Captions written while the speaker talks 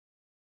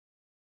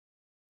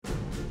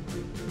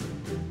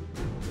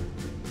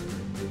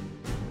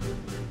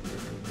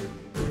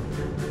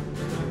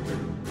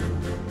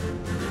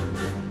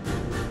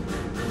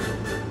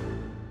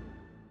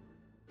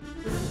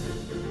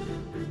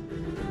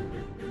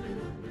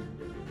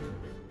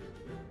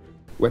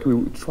What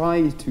we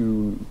try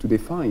to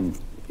define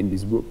in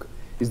this book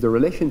is the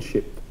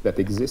relationship that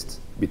exists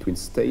between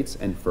states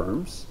and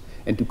firms,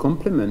 and to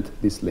complement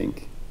this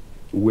link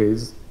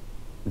with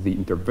the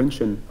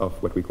intervention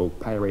of what we call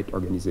pirate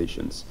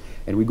organizations.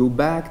 And we go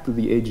back to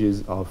the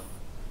ages of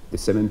the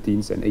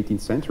 17th and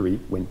 18th century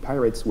when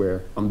pirates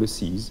were on the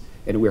seas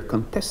and were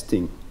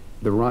contesting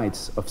the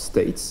rights of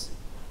states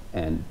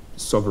and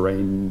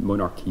sovereign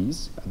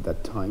monarchies at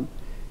that time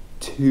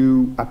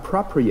to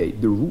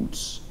appropriate the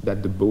routes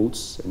that the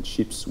boats and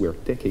ships were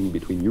taking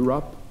between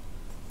Europe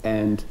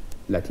and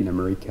Latin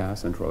America,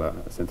 Central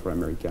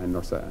America, and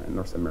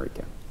North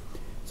America.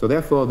 So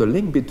therefore, the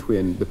link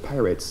between the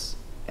pirates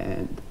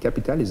and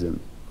capitalism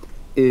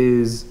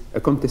is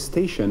a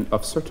contestation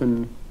of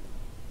certain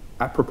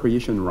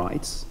appropriation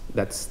rights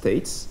that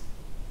states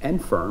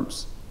and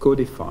firms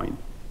co-define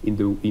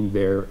in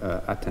their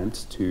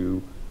attempts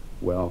to,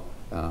 well,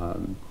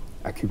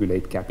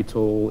 accumulate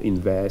capital,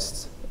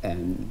 invest,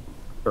 and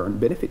earn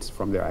benefits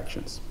from their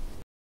actions.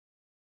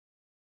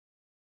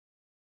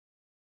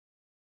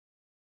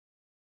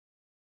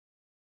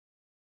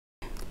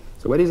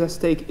 So what is at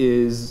stake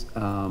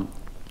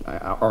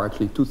are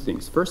actually two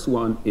things. First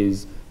one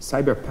is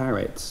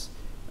cyberpirates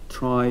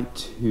try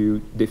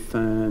to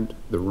defend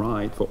the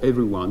right for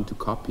everyone to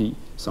copy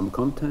some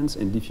contents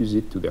and diffuse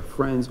it to their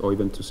friends or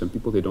even to some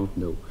people they don't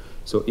know.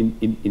 So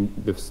in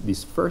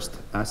this first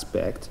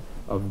aspect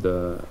of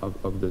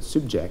the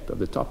subject, of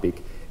the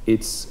topic,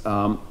 it's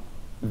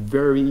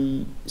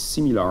very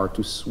similar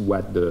to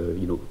what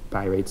the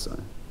pirates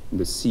in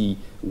the sea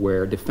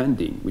were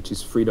defending, which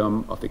is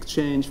freedom of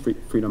exchange,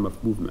 freedom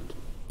of movement.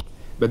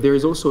 But there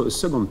is also a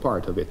second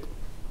part of it,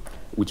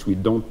 which we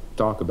don't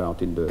talk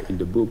about in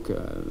the book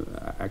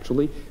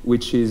actually,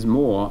 which is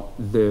more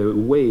the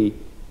way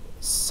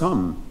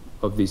some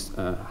of these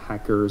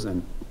hackers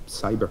and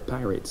cyber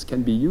pirates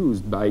can be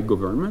used by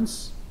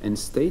governments and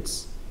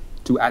states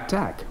to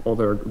attack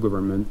other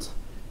governments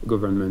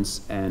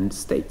and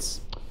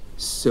states.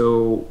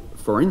 So,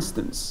 for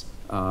instance,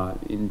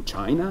 in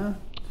China,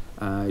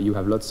 you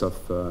have lots of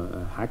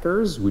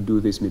hackers who do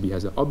this maybe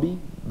as a hobby,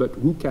 but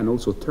who can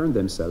also turn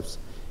themselves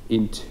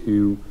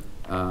into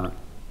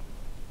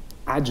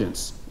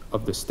agents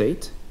of the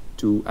state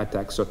to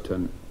attack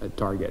certain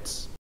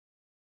targets.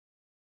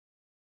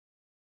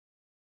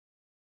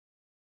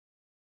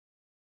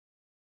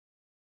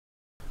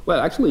 Well,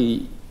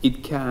 actually,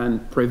 it can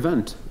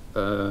prevent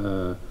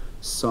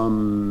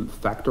some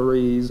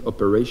factories'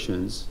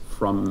 operations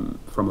from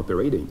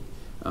operating.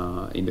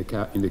 In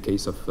the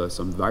case of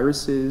some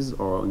viruses,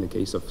 or in the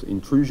case of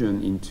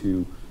intrusion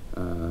into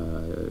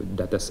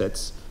data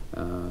sets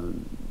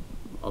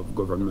of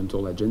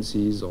governmental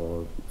agencies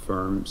or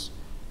firms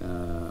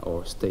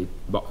or state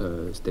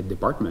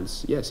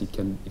departments, yes, it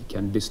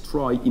can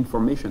destroy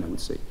information, I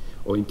would say,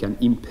 or it can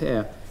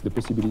impair the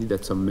possibility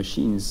that some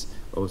machines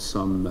or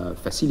some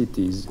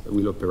facilities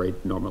will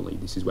operate normally.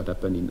 This is what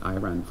happened in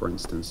Iran, for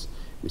instance,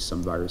 with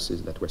some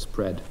viruses that were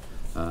spread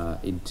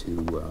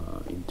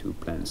into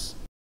plants.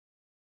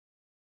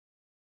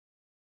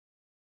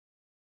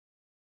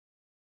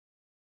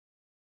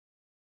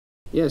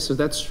 Yeah, so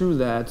that's true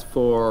that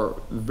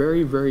for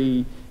very,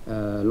 very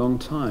long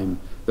time,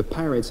 the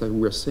pirates, as we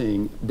were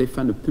saying,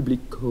 defend a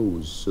public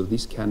cause. So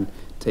this can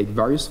take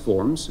various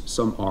forms.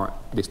 Some are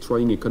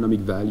destroying economic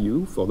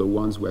value for the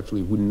ones who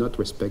actually would not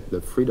respect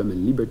the freedom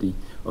and liberty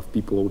of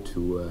people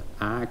to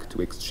act,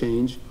 to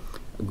exchange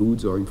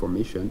goods or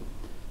information,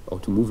 or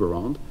to move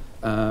around.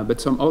 But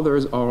some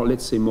others are,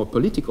 let's say, more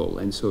political.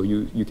 And so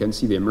you can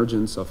see the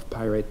emergence of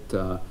pirate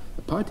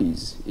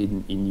parties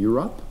in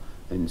Europe,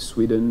 in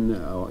Sweden,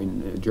 or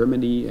in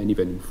Germany, and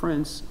even in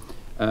France.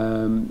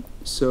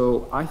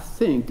 So I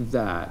think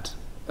that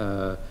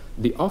the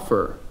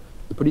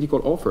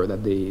political offer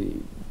that they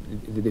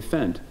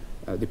defend,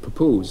 they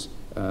propose,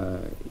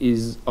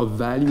 is of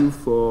value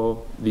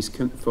for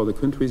the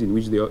countries in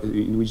which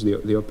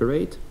they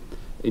operate,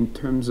 in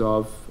terms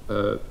of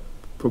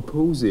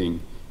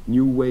proposing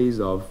new ways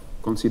of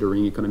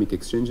considering economic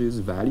exchanges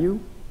value,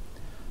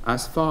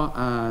 as far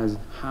as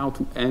how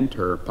to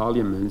enter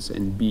parliaments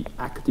and be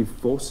active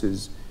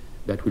forces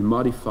that will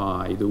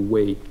modify the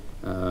way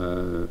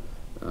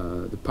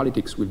the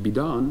politics will be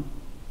done.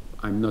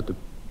 I'm not a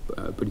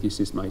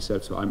politicist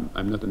myself, so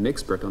I'm not an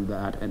expert on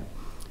that, and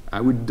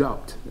I would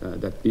doubt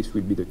that this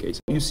would be the case.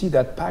 You see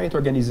that pirate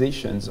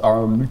organizations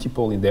are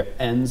multiple in their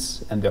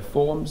ends and their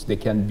forms. They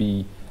can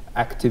be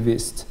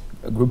activists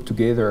grouped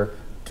together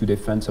to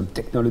defend some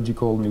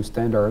technological new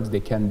standards. They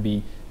can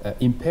be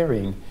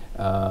impairing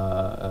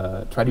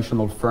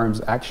traditional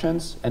firms'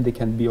 actions, and they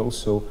can be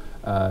also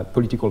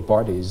political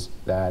parties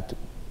that,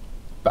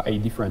 by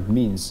different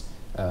means,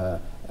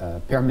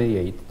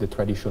 permeate the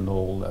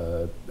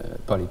traditional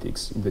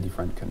politics in the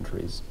different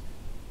countries.